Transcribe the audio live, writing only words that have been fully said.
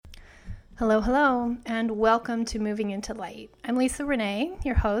Hello, and welcome to Moving into Light. I'm Lisa Renee,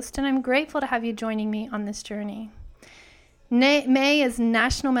 your host, and I'm grateful to have you joining me on this journey. May is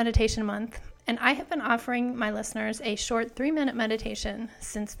National Meditation Month, and I have been offering my listeners a short 3-minute meditation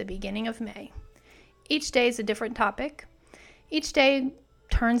since the beginning of May. Each day is a different topic. Each day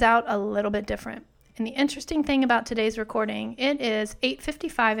turns out a little bit different. And the interesting thing about today's recording, it is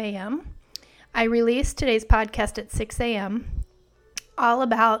 8:55 a.m. I released today's podcast at 6 a.m., all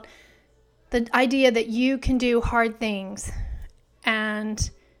about the idea that you can do hard things. And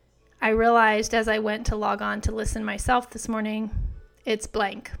I realized as I went to log on to listen myself this morning, it's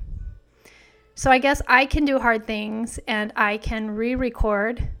blank. So I guess I can do hard things and I can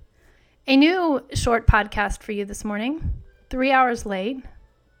re-record a new short podcast for you this morning, 3 hours late,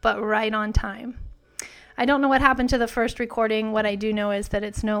 but right on time. I don't know what happened to the first recording. What I do know is that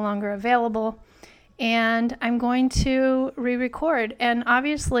it's no longer available. And I'm going to re-record. And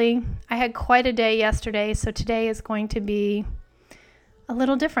obviously, I had quite a day yesterday, so today is going to be a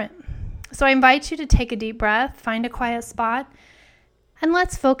little different. So I invite you to take a deep breath, find a quiet spot, and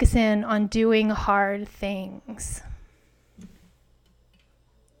let's focus in on doing hard things.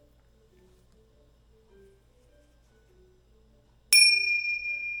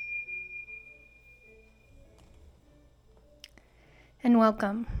 And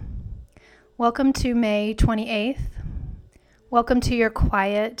welcome. Welcome to May 28th. Welcome to your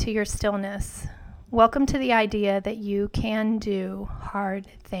quiet, to your stillness. Welcome to the idea that you can do hard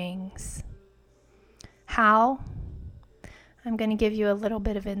things. How? I'm going to give you a little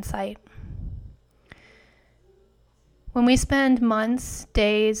bit of insight. When we spend months,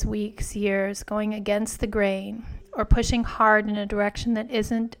 days, weeks, years going against the grain or pushing hard in a direction that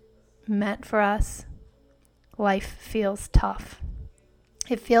isn't meant for us, life feels tough.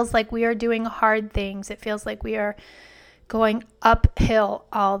 It feels like we are doing hard things. It feels like we are going uphill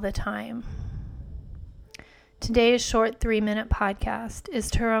all the time. Today's short 3-minute podcast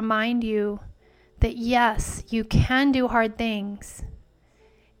is to remind you that yes, you can do hard things.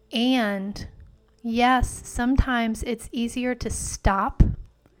 And yes, sometimes it's easier to stop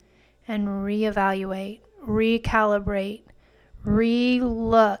and reevaluate, recalibrate,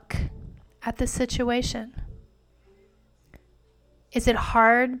 re-look at the situation. Is it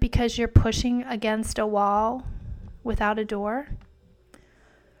hard because you're pushing against a wall without a door?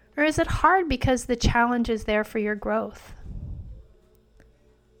 Or is it hard because the challenge is there for your growth?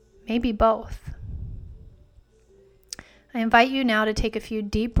 Maybe both. I invite you now to take a few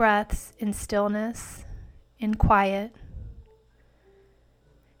deep breaths in stillness, in quiet,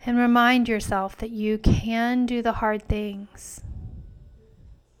 and remind yourself that you can do the hard things.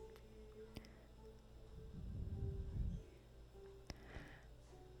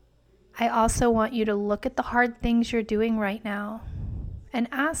 I also want you to look at the hard things you're doing right now and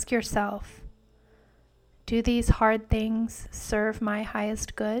ask yourself, do these hard things serve my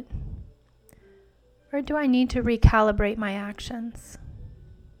highest good? Or do I need to recalibrate my actions?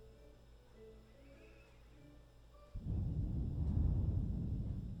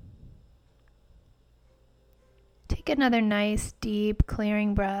 Take another nice, deep,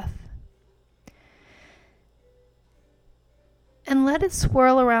 clearing breath. And let it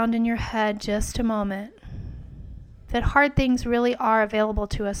swirl around in your head just a moment that hard things really are available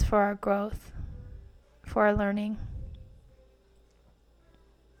to us for our growth, for our learning.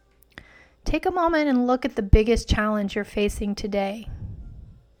 Take a moment and look at the biggest challenge you're facing today.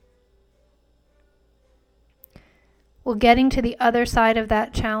 Will getting to the other side of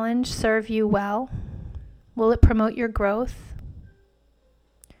that challenge serve you well? Will it promote your growth?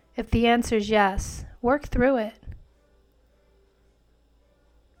 If the answer is yes, work through it.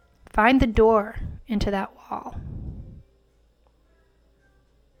 Find the door into that wall.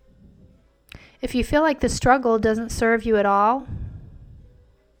 If you feel like the struggle doesn't serve you at all,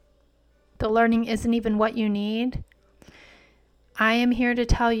 the learning isn't even what you need, I am here to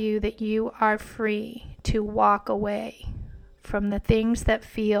tell you that you are free to walk away from the things that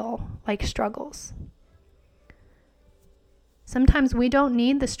feel like struggles. Sometimes we don't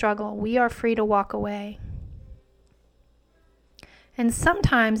need the struggle. We are free to walk away. And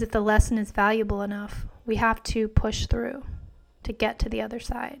sometimes if the lesson is valuable enough, we have to push through to get to the other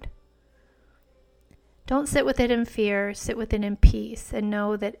side. Don't sit with it in fear, sit with it in peace, and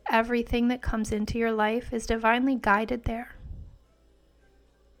know that everything that comes into your life is divinely guided there.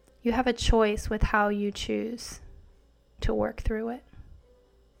 You have a choice with how you choose to work through it.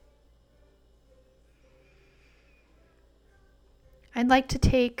 I'd like to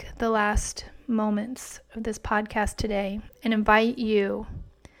take the last moments of this podcast today and invite you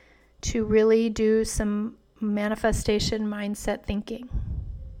to really do some manifestation mindset thinking.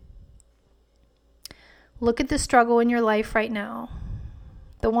 Look at the struggle in your life right now,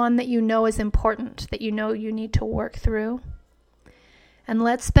 the one that you know is important, that you know you need to work through. And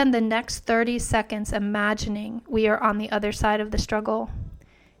let's spend the next 30 seconds imagining we are on the other side of the struggle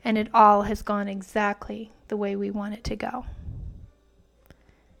and it all has gone exactly the way we want it to go.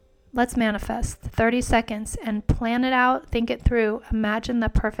 Let's manifest 30 seconds and plan it out, think it through, imagine the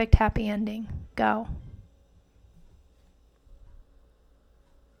perfect happy ending. Go.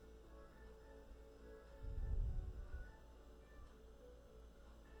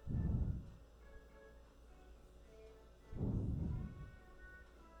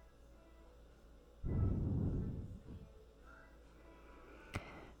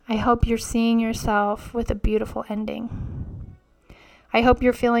 I hope you're seeing yourself with a beautiful ending. I hope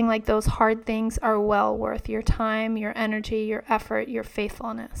you're feeling like those hard things are well worth your time, your energy, your effort, your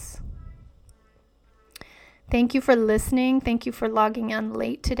faithfulness. Thank you for listening. Thank you for logging in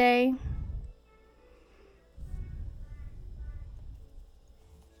late today.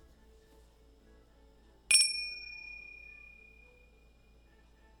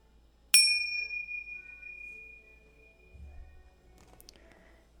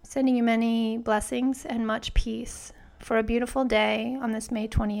 Sending you many blessings and much peace for a beautiful day on this May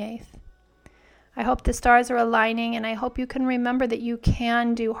 28th. I hope the stars are aligning, and I hope you can remember that you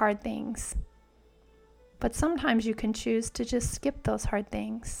can do hard things. But sometimes you can choose to just skip those hard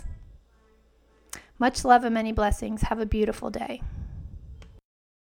things. Much love and many blessings. Have a beautiful day.